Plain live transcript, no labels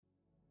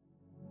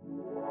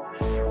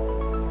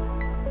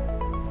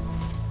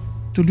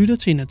Du lytter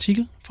til en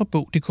artikel fra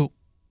BOG.DK.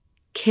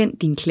 Kend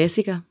din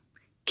klassiker.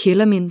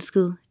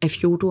 Kældermennesket af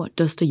Fjodor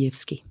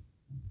Dostojevskij.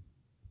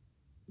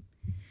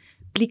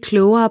 Bliv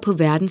klogere på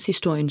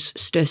verdenshistoriens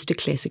største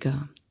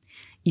klassikere.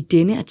 I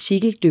denne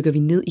artikel dykker vi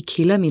ned i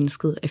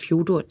Kældermennesket af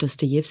Fjodor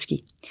Dostojevskij,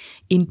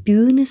 en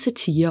bidende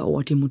satire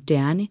over det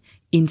moderne,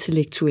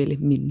 intellektuelle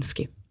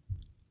menneske.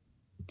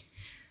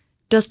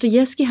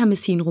 Dostojevskij har med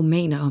sine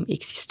romaner om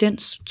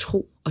eksistens,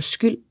 tro og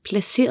skyld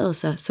placeret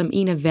sig som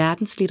en af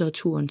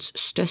verdenslitteraturens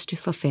største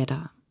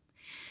forfattere.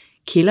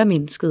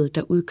 Kældermennesket,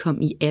 der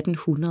udkom i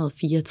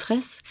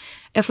 1864,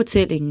 er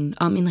fortællingen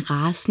om en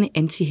rasende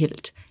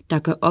antihelt, der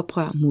gør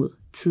oprør mod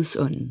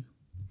tidsånden.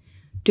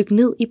 Dyk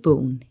ned i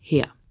bogen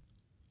her.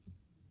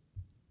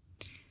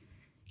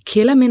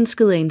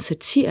 Kældermennesket er en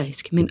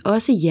satirisk, men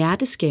også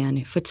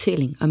hjerteskærende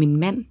fortælling om en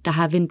mand, der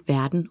har vendt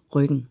verden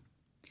ryggen.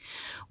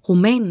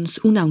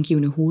 Romanens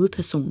unavngivne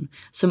hovedperson,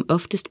 som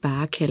oftest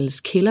bare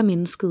kaldes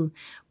Kældermennesket,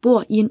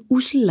 bor i en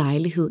ussel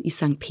lejlighed i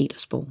Sankt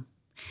Petersborg.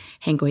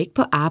 Han går ikke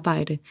på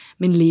arbejde,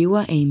 men lever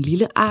af en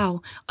lille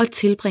arv og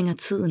tilbringer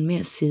tiden med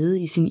at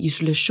sidde i sin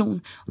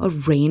isolation og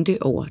rante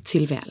over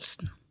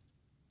tilværelsen.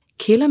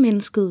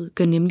 Kældermennesket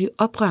gør nemlig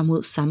oprør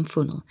mod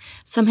samfundet,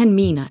 som han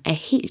mener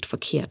er helt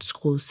forkert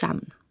skruet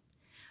sammen.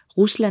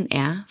 Rusland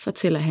er,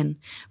 fortæller han,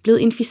 blevet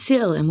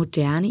inficeret af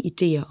moderne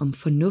idéer om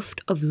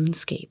fornuft og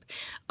videnskab,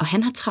 og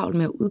han har travlt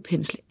med at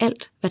udpensle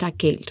alt, hvad der er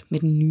galt med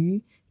den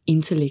nye,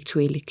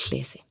 intellektuelle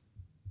klasse.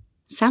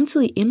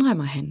 Samtidig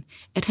indrømmer han,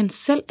 at han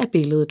selv er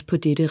billedet på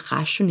dette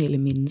rationelle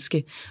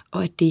menneske,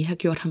 og at det har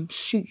gjort ham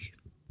syg.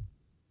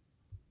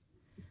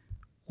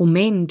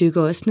 Romanen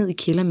dykker også ned i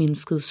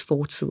kældermenneskets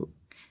fortid.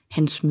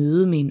 Hans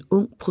møde med en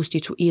ung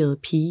prostitueret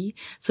pige,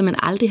 som han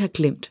aldrig har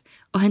glemt,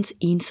 og hans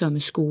ensomme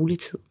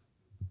skoletid.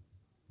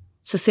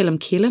 Så selvom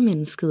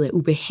kældermennesket er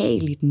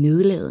ubehageligt,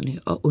 nedladende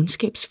og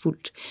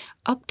ondskabsfuldt,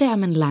 opdager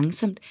man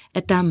langsomt,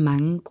 at der er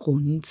mange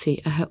grunde til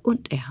at have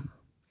ondt af ham.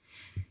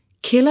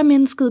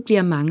 Kældermennesket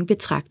bliver mange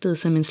betragtet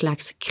som en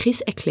slags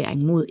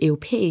krigserklæring mod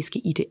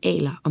europæiske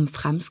idealer om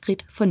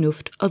fremskridt,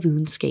 fornuft og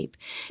videnskab,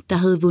 der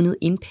havde vundet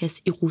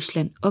indpas i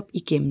Rusland op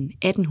igennem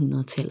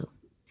 1800-tallet.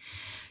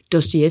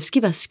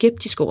 Dostojevskij var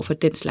skeptisk over for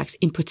den slags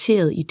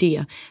importerede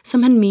idéer,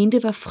 som han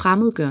mente var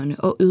fremmedgørende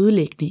og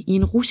ødelæggende i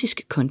en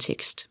russisk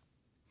kontekst.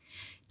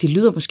 Det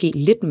lyder måske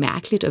lidt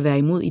mærkeligt at være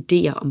imod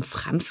idéer om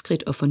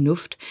fremskridt og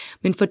fornuft,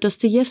 men for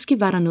Dostojevskij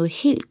var der noget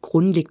helt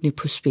grundlæggende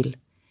på spil.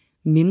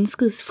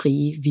 Menneskets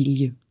frie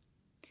vilje.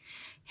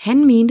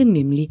 Han mente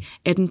nemlig,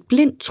 at en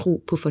blind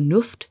tro på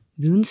fornuft,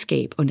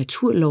 videnskab og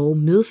naturlove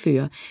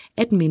medfører,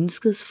 at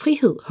menneskets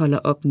frihed holder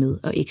op med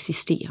at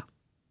eksistere.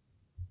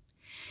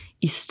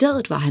 I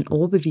stedet var han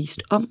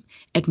overbevist om,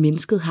 at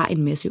mennesket har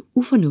en masse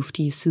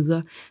ufornuftige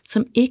sider,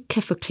 som ikke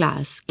kan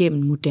forklares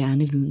gennem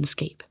moderne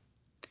videnskab.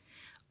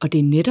 Og det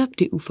er netop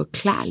det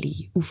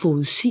uforklarlige,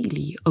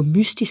 uforudsigelige og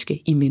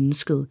mystiske i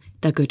mennesket,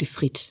 der gør det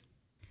frit.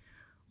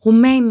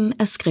 Romanen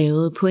er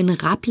skrevet på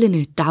en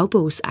rablende,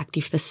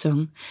 dagbogsagtig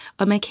facon,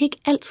 og man kan ikke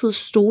altid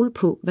stole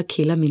på, hvad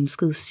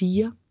kældermennesket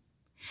siger.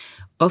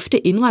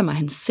 Ofte indrømmer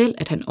han selv,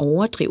 at han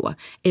overdriver,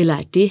 eller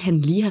at det, han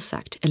lige har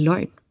sagt, er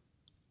løgn.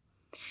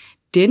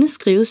 Denne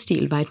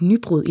skrivestil var et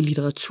nybrud i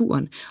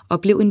litteraturen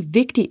og blev en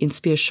vigtig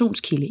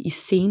inspirationskilde i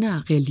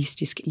senere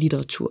realistisk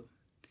litteratur.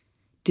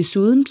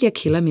 Desuden bliver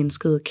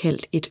Kældermennesket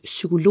kaldt et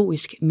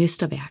psykologisk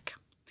mesterværk.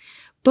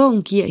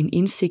 Bogen giver en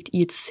indsigt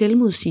i et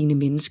selvmodsigende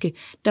menneske,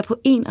 der på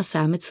en og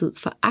samme tid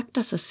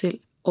foragter sig selv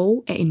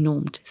og er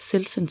enormt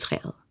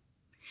selvcentreret.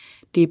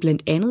 Det er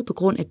blandt andet på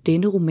grund af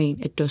denne roman,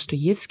 at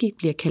Dostojevskij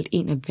bliver kaldt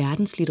en af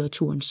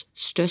verdenslitteraturens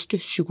største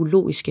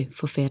psykologiske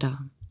forfattere.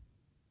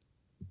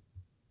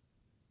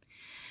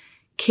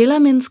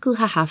 Kældermennesket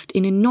har haft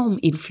en enorm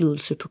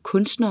indflydelse på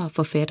kunstnere,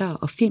 forfattere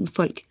og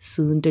filmfolk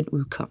siden den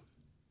udkom.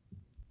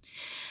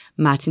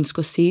 Martin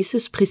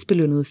Scorseses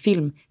prisbelønnede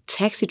film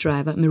Taxi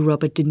Driver med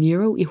Robert De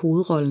Niro i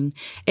hovedrollen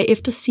er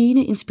efter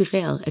sigende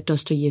inspireret af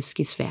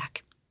Dostojevskijs værk.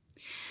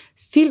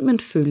 Filmen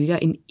følger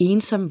en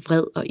ensom,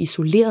 vred og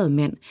isoleret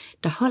mand,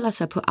 der holder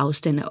sig på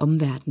afstand af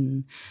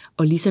omverdenen,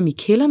 og ligesom i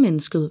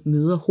Kældermennesket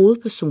møder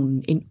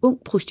hovedpersonen en ung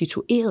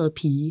prostitueret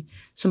pige,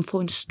 som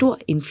får en stor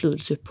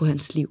indflydelse på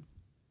hans liv.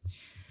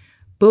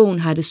 Bogen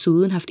har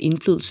desuden haft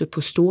indflydelse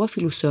på store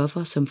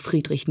filosofer som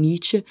Friedrich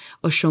Nietzsche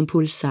og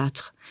Jean-Paul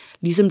Sartre,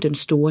 ligesom den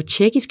store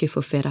tjekkiske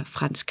forfatter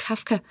Franz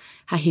Kafka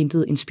har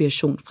hentet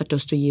inspiration fra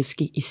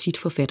Dostojevskij i sit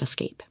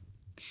forfatterskab.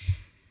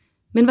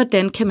 Men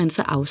hvordan kan man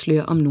så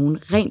afsløre, om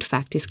nogen rent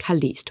faktisk har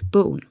læst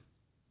bogen?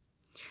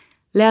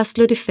 Lad os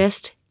slå det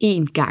fast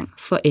en gang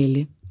for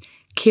alle.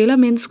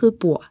 Kældermennesket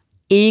bor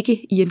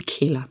ikke i en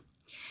kælder.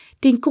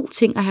 Det er en god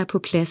ting at have på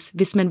plads,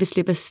 hvis man vil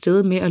slippe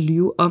afsted med at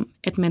lyve om,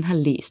 at man har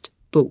læst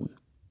bogen.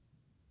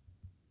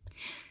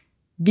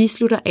 Vi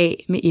slutter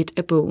af med et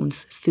af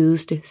bogens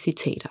fedeste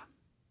citater.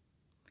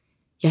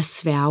 Jeg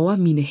sværger,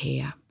 mine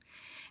herrer,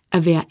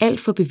 at være alt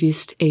for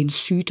bevidst af en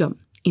sygdom,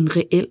 en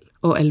reel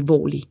og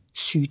alvorlig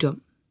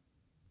sygdom.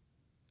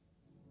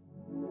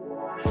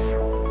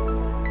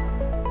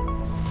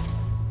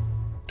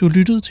 Du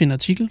lyttede til en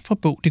artikel fra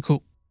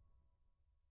BOG.DK.